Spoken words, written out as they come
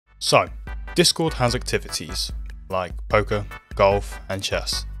So, Discord has activities like poker, golf, and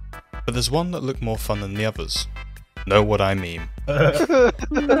chess, but there's one that looked more fun than the others. Know what I mean?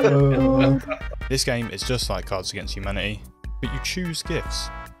 This game is just like Cards Against Humanity, but you choose gifts.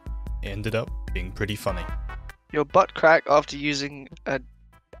 It ended up being pretty funny. Your butt crack after using a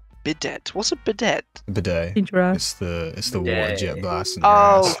bidet. What's a bidet? Bidet. It's the water jet blast in your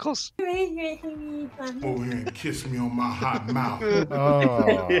Oh, ass. of course. Over here and kiss me on my hot mouth.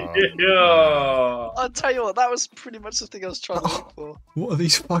 Oh. Yeah. I'll tell you what, that was pretty much the thing I was trying to look for. What are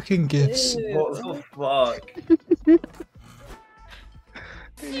these fucking gifts? What the fuck?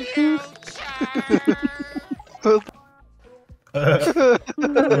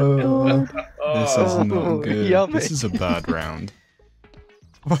 This is not good. Yummy. This is a bad round.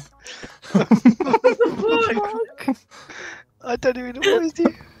 I don't even know what to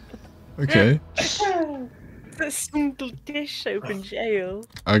do. Okay. A single dish soap in jail.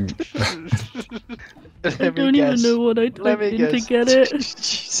 I I don't even know what I typed in to get it.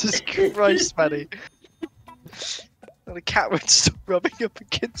 Jesus Christ, Manny. And the cat would stop rubbing up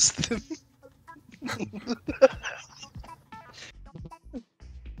against them.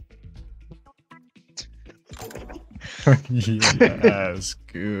 yes,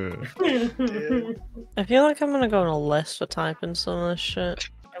 good. I feel like I'm gonna go on a list for typing some of this shit.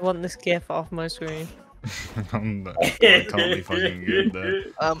 I want this gif off my screen. I can't be fucking good there.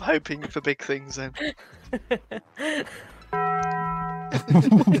 I'm hoping for big things then.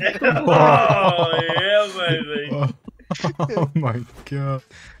 Oh, yeah, baby. Oh my god.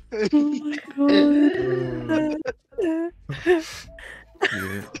 Oh my god.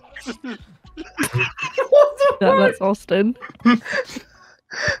 Yeah. That's Austin. Oh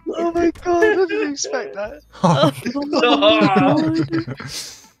my god, I didn't expect that. Oh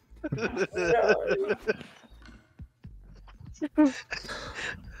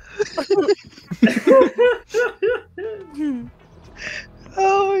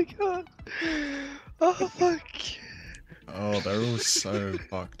Oh my god. Oh fuck. Oh, they're all so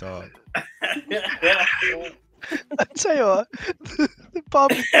fucked up. I tell you what, the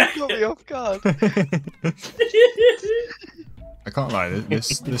barbecue got me off guard. I can't lie,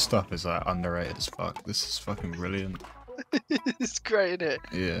 this stuff is like underrated as fuck. This is fucking brilliant. It's great, isn't it?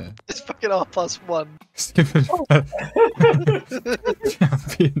 Yeah. It's fucking 1:30. Stupid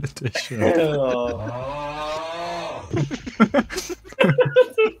champion edition.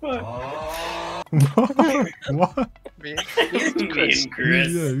 What? Me Me Chris. and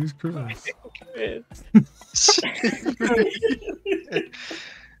Chris. Yeah, who's Chris?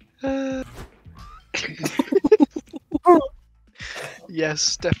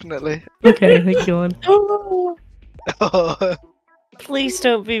 Yes, definitely. Okay, thank you on. Oh, Please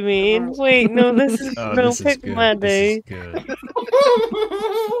don't be mean. Wait, no, this is Oh, no this is pick good. my This day.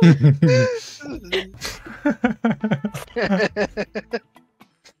 is good.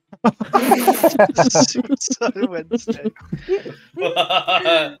 Suicide Wednesday.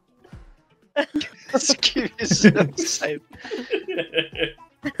 Excuse yourself, same.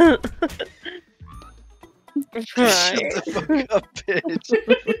 Shut Right. the fuck up, bitch.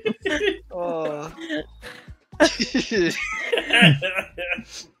 Oh.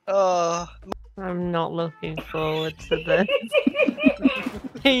 Oh. I'm not looking forward to this.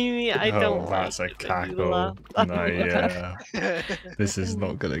 Amy, I don't Oh, that's a like it when you cackle. laugh. No, yeah. This is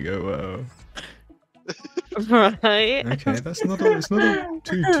not gonna go well. Right? Okay, that's not a, it's not a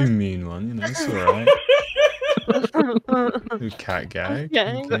too mean one, you know, it's alright. Little cat gag.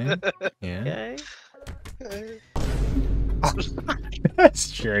 Okay. Okay. Yeah. Okay.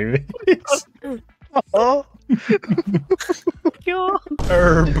 That's true. Oh. You're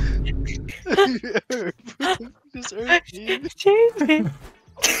Herb. Just herb me. Jamie.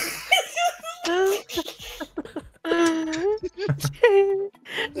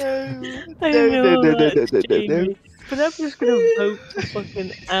 I know that's Jamie, but I'm just gonna vote to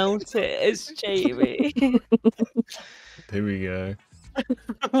fucking out it as Jamie. Here we go.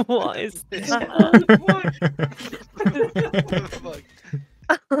 What is that? Fuck.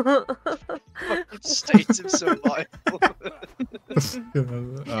 Fucking state of survival.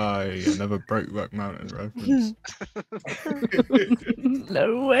 Yeah, never Brokeback Mountain reference.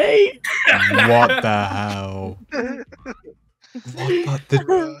 No way. What the hell? What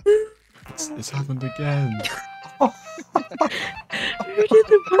the? It's happened again. Who did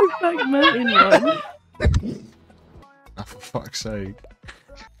the Brokeback Mountain one? Oh, for fuck's sake.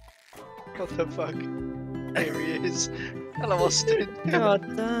 What the fuck? Here he is. Hello, Austin. God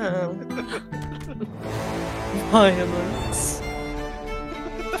damn. Violence.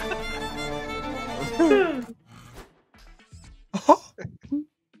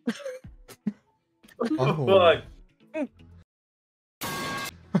 Oh. Fuck.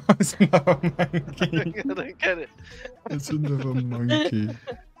 It's another monkey. I don't get it. It's another monkey.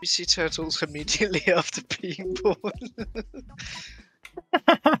 You see turtles immediately after being born.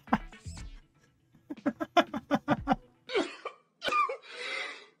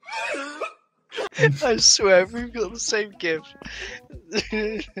 I swear, we've got the same gift.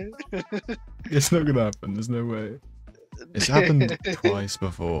 It's not gonna happen. There's no way. It's happened twice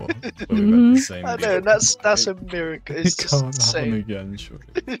before. Where we've had the same I know, gift. that's a miracle. It's It just can't happen insane. again,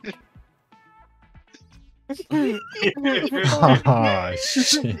 surely. Ah,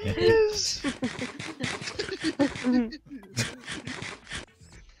 shit. Yes.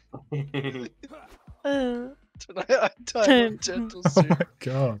 Tonight I died on turtle Oh soup. my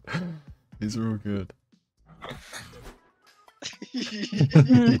god. These are all good.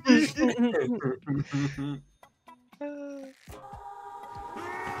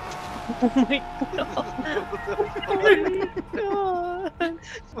 Oh my god. Oh my god.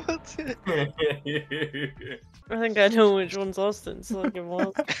 What the- I think I know which one's Austin, so I'll give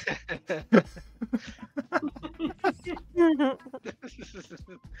one.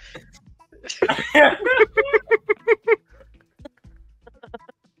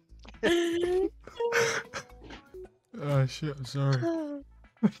 Oh shit, I'm sorry.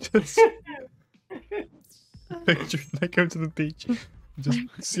 Just picture they go to the beach and just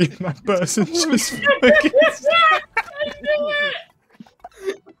see that person just fucking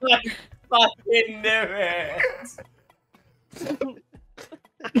I fucking knew it.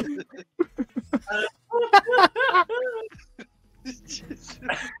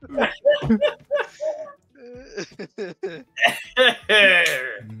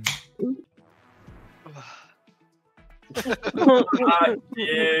 Fuck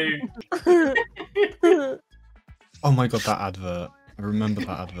you. Oh my god, that advert. I remember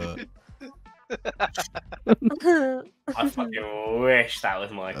that advert. I fucking wish that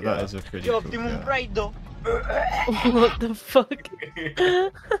was my That girl. is a pretty cool girl. What the fuck?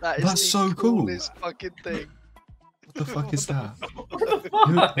 That is That's the so cool. coolest fucking thing. What the fuck is that? What the Who,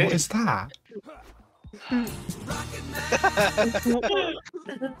 fuck? what is that?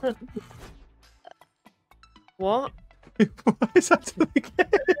 What? What is that to the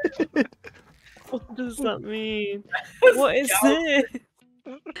kid? What does that mean? What is this?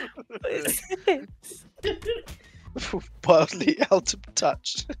 What is this? Wildly out of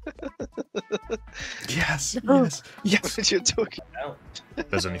touch. Yes, Oh. yes, yes. What you're talking.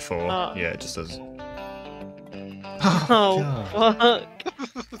 There's only 4. Oh. Yeah, it just does. Oh, God. fuck.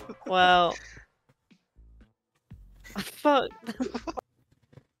 Wow. Fuck.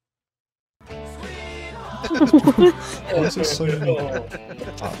 Why is there so many?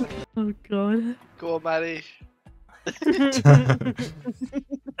 Oh god. Go on, Maddie.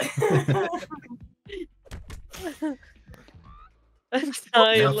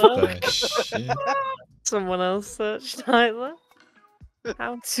 Tyler. What the shit? Someone else searched Tyler.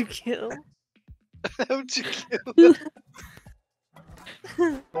 How to kill. How to kill.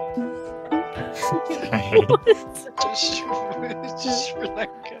 Just Sri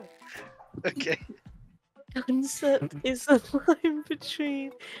Lanka. Okay. Concept is a line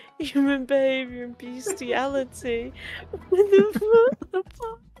between human behavior and bestiality. What the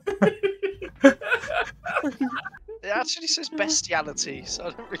fuck? It actually says bestiality, so I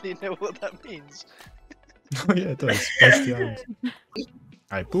don't really know what that means. Oh yeah, it does. Bestiality.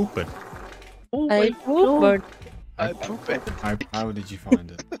 I poop it. Oh I my god. I poop it. How did you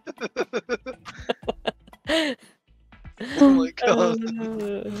find it? Oh my god.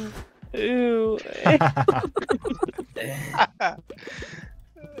 Ooh.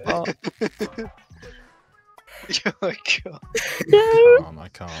 Oh my god. I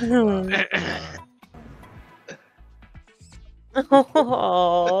can't. do that.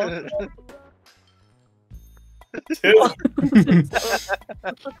 Oh.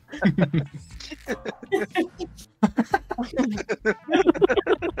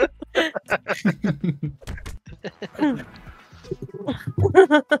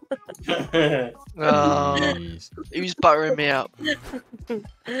 Oh, Jeez. he was buttering me up. I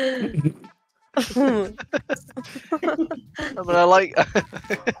mean, I like.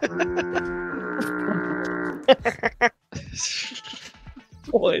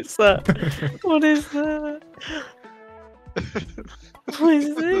 What is that? What is that? What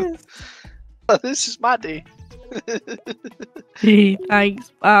is this? This is Maddie. Gee,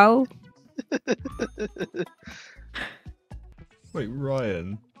 thanks, pal. Wait,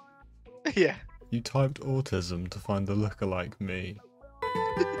 Ryan, Yeah. you typed autism to find the lookalike me.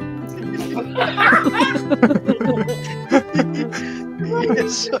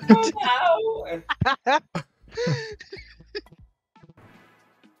 Yes, I did. Ow.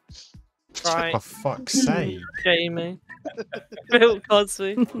 Right. For fuck's sake. Jamie. Bill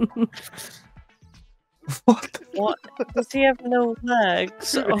Cosby. What? What? Does he have no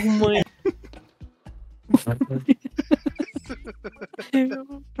legs? Oh my.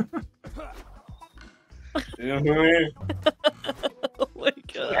 Oh my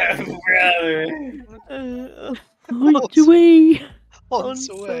god. What away. Hans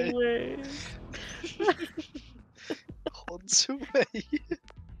away. Hans away.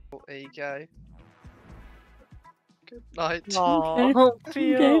 There you go. Good night. Oh,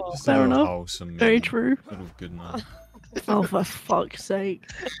 Bill. Just Fair a little enough. wholesome Very meal. true. Little good night. Oh, for fuck's sake.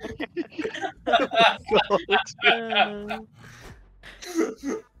 God.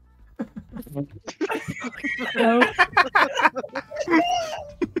 No.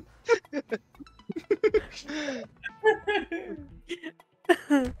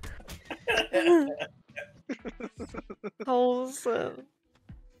 Wholesome.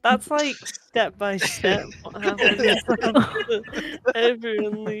 That's like step by step what happens after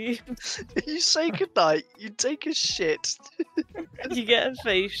everyone leaves. You say goodnight, you take a shit, You get a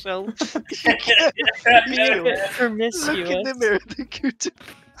facial. you You get get look in promiscuous. the mirror, then go to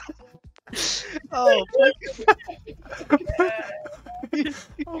oh,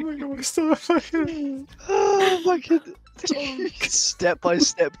 Oh my god, we're still fucking. oh my god. Step by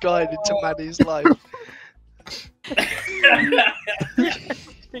step guide into Manny's life.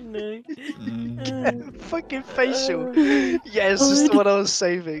 No. Fucking facial. Yes, this is the one I was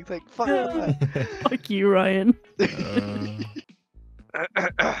saving. Like, fuck that. Fuck you, Ryan. When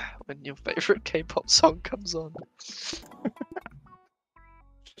your favourite K-pop song comes on.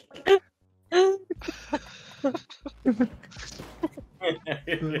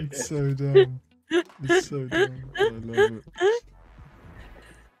 It's so dumb. It's so dumb. I love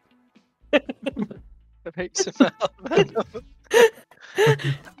it. It makes him out.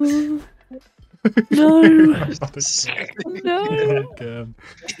 No. No. No. Again.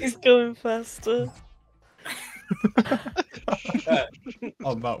 He's going faster.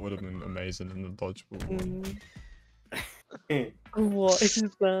 Oh, that would have been amazing in the dodgeball one. What is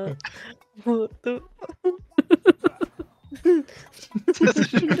that? What the?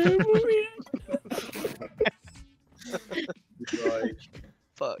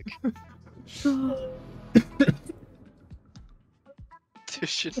 Fuck.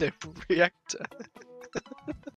 Chernobyl reactor.